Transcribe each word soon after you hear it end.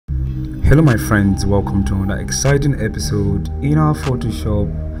Hello my friends, welcome to another exciting episode in our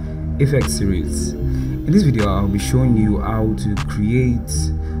Photoshop effect series. In this video I'll be showing you how to create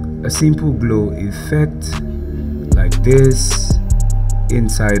a simple glow effect like this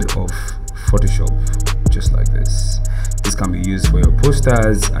inside of Photoshop, just like this. This can be used for your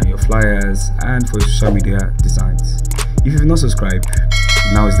posters and your flyers and for your social media designs. If you've not subscribed,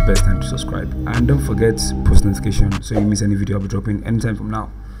 now is the best time to subscribe, and don't forget post notification so you miss any video I'll be dropping anytime from now.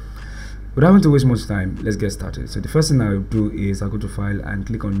 Without having to waste much time, let's get started. So the first thing I'll do is I'll go to file and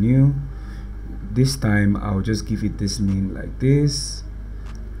click on new. This time I'll just give it this name like this,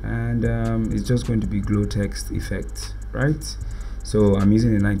 and it's just going to be glow text effect, right? So I'm using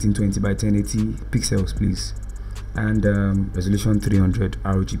a 1920 by 1080 pixels please, and resolution 300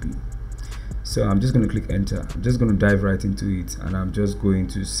 RGB. So I'm just going to click enter. I'm just going to dive right into it, and I'm just going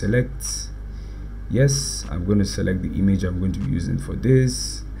to select, yes, I'm going to select the image I'm going to be using for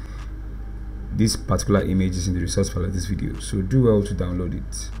this. This particular image is in the resource file of this video, so do well to download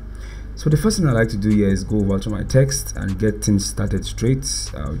it. So the first thing I like to do here is go over to my text and get things started straight.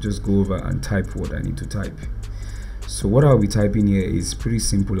 I'll just go over and type what I need to type. So what I'll be typing here is pretty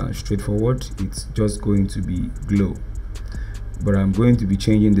simple and straightforward. It's just going to be glow, but I'm going to be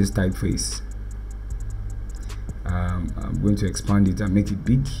changing this typeface. I'm going to expand it and make it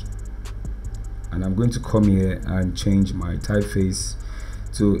big, and I'm going to come here and change my typeface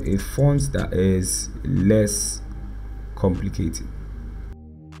to a font that is less complicated.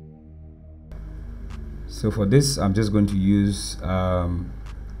 So for this I'm just going to use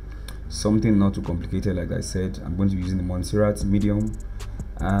something not too complicated. Like I said, I'm going to be using the Montserrat medium,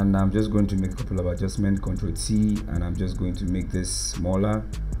 and I'm just going to make a couple of adjustments, Ctrl+T, and I'm just going to make this smaller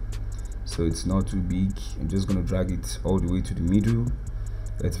so it's not too big. I'm just going to drag it all the way to the middle.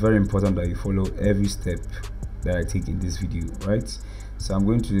 It's very important that you follow every step that I take in this video, right? So I'm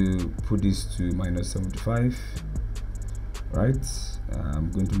going to put this to -75, right? I'm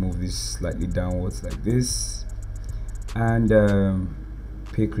going to move this slightly downwards like this, and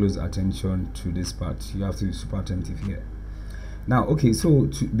pay close attention to this part. You have to be super attentive here. Now, okay, so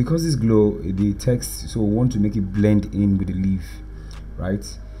because this glow, the text, so we want to make it blend in with the leaf, right?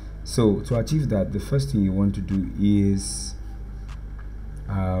 So to achieve that, the first thing you want to do is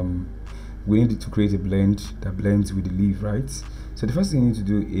we need to create a blend that blends with the leaf, right? So the first thing you need to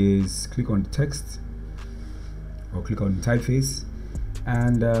do is click on the text or click on the typeface,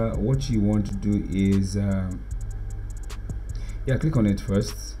 and what you want to do is click on it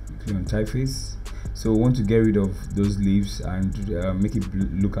first. Click on typeface. So we want to get rid of those leaves and make it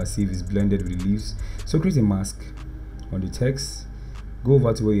look as if it's blended with the leaves. So create a mask on the text. Go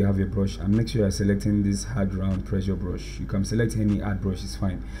over to where you have your brush and make sure you're selecting this hard round pressure brush. You can select any hard brush, is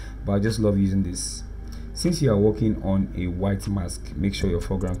fine, but I just love using this. Since you are working on a white mask, make sure your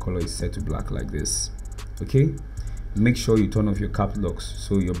foreground color is set to black like this. Okay, make sure you turn off your cap locks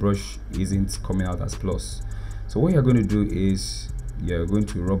so your brush isn't coming out as plus. So what you're going to do is you're going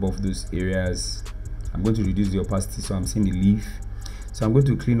to rub off those areas. I'm going to reduce the opacity so I'm seeing the leaf. So I'm going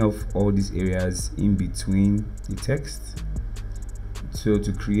to clean off all these areas in between the text. So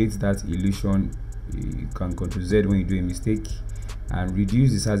to create that illusion, you can Ctrl+Z when you do a mistake and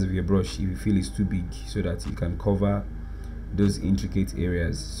reduce the size of your brush if you feel it's too big, so that you can cover those intricate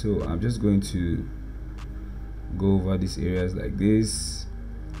areas. So I'm just going to go over these areas like this,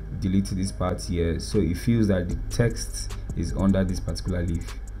 delete this part here so it feels that the text is under this particular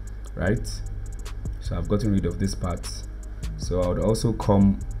leaf, right? So I've gotten rid of this part. So I would also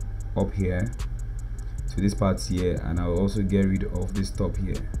come up here to this part here, and I'll also get rid of this top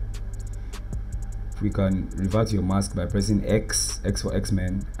here. We can revert your mask by pressing X for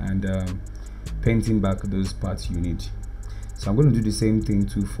X-Men, and painting back those parts you need. So I'm going to do the same thing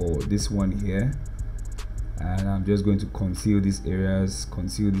too for this one here, and I'm just going to conceal these areas,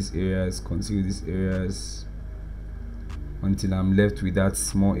 conceal these areas, conceal these areas until I'm left with that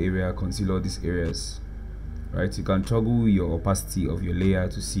small area. Conceal all these areas, right? You can toggle your opacity of your layer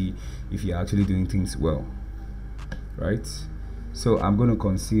to see if you're actually doing things well, right? So I'm going to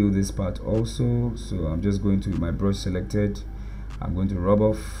conceal this part also. So I'm just going to, with my brush selected, I'm going to rub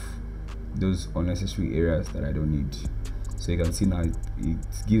off those unnecessary areas that I don't need. So you can see now it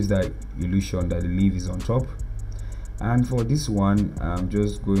gives that illusion that the leaf is on top. And for this one, I'm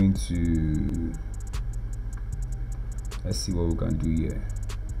just going to, let's see what we can do here.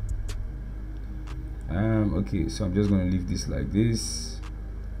 Okay, so I'm just going to leave this like this,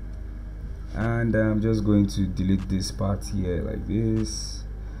 and I'm just going to delete this part here like this.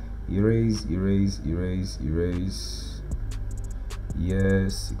 Erase, erase, erase, erase.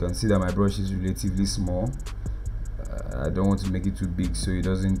 Yes, you can see that my brush is relatively small. I don't want to make it too big so it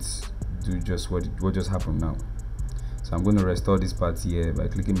doesn't do just what just happened now. So I'm going to restore this part here by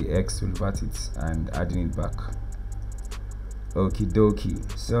clicking the X to revert it and adding it back. Okie dokie.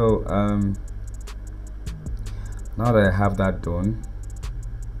 So now that I have that done,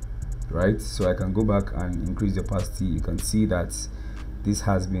 right, so I can go back and increase the opacity. You can see that this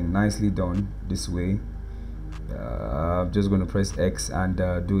has been nicely done this way. I'm just going to press X and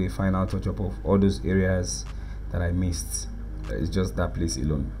do a final touch up of all those areas that I missed. It's just that place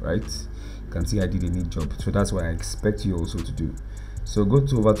alone, right? You can see I did a neat job, so that's what I expect you also to do. So go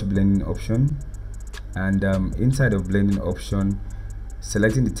over to blending option, and inside of blending option,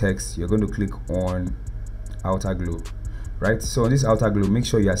 selecting the text, you're going to click on outer glow, right? So on this outer glow, make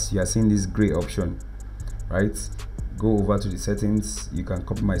sure you are seeing this gray option, right? Go over to the settings. You can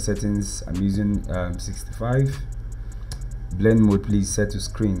copy my settings. I'm using 65. Blend mode, please set to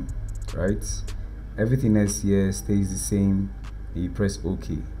screen, right? Everything else here stays the same. You press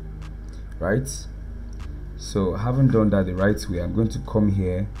OK, right? So having done that the right way, I'm going to come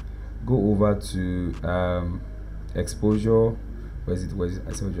here, go over to exposure. Where is it?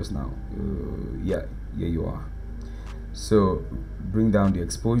 I saw it just now. Yeah, here you are. So bring down the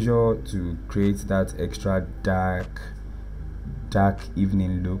exposure to create that extra dark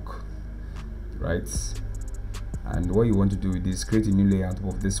evening look, right? And what you want to do with this, create a new layer on top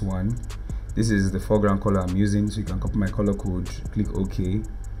of this one. This is the foreground color I'm using, so you can copy my color code, click OK,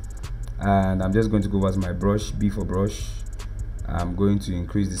 and I'm just going to go over to my brush, B for brush. I'm going to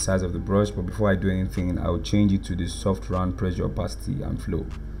increase the size of the brush, but before I do anything, I'll change it to the soft round pressure, opacity and flow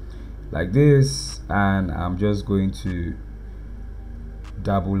like this, and I'm just going to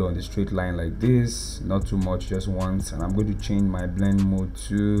dabble on the straight line like this, not too much, just once, and I'm going to change my blend mode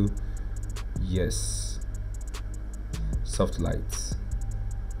to soft lights.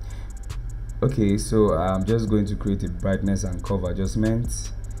 Okay, so I'm just going to create a brightness and curve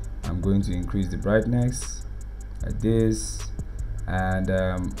adjustment. I'm going to increase the brightness like this, and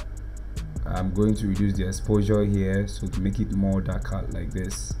I'm going to reduce the exposure here, so to make it more darker like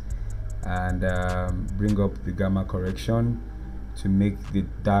this, and bring up the gamma correction to make the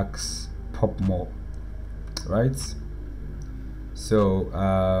darks pop more, right? So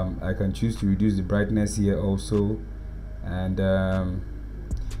I can choose to reduce the brightness here also, and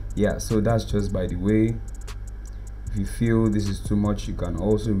yeah, so that's just by the way. If you feel this is too much, you can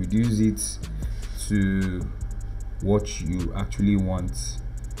also reduce it to what you actually want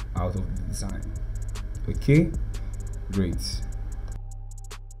out of the design. Okay, great.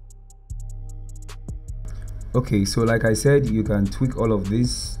 Okay, so like I said, you can tweak all of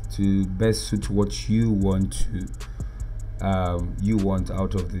this to best suit what you want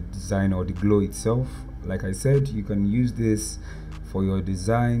out of the design or the glow itself. Like I said, you can use this for your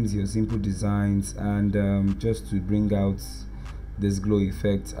designs, your simple designs, and just to bring out this glow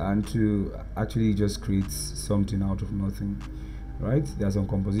effect and to actually just create something out of nothing, right? There are some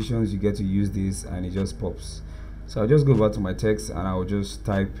compositions you get to use this and it just pops. So I'll just go back to my text and I'll just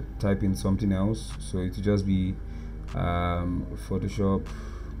type in something else. So it will just be Photoshop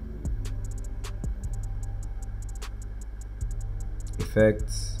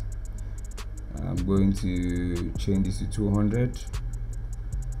effects. I'm going to change this to 200,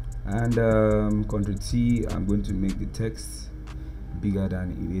 and Ctrl T. I'm going to make the text bigger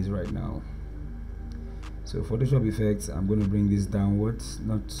than it is right now. So Photoshop effects, I'm going to bring this downwards.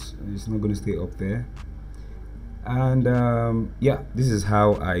 It's not going to stay up there. And yeah, this is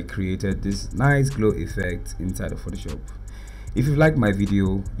how I created this nice glow effect inside of Photoshop. If you like my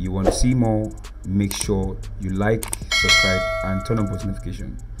video, you want to see more, make sure you like, subscribe, and turn on post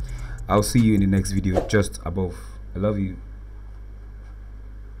notification. I'll see you in the next video just above. I love you.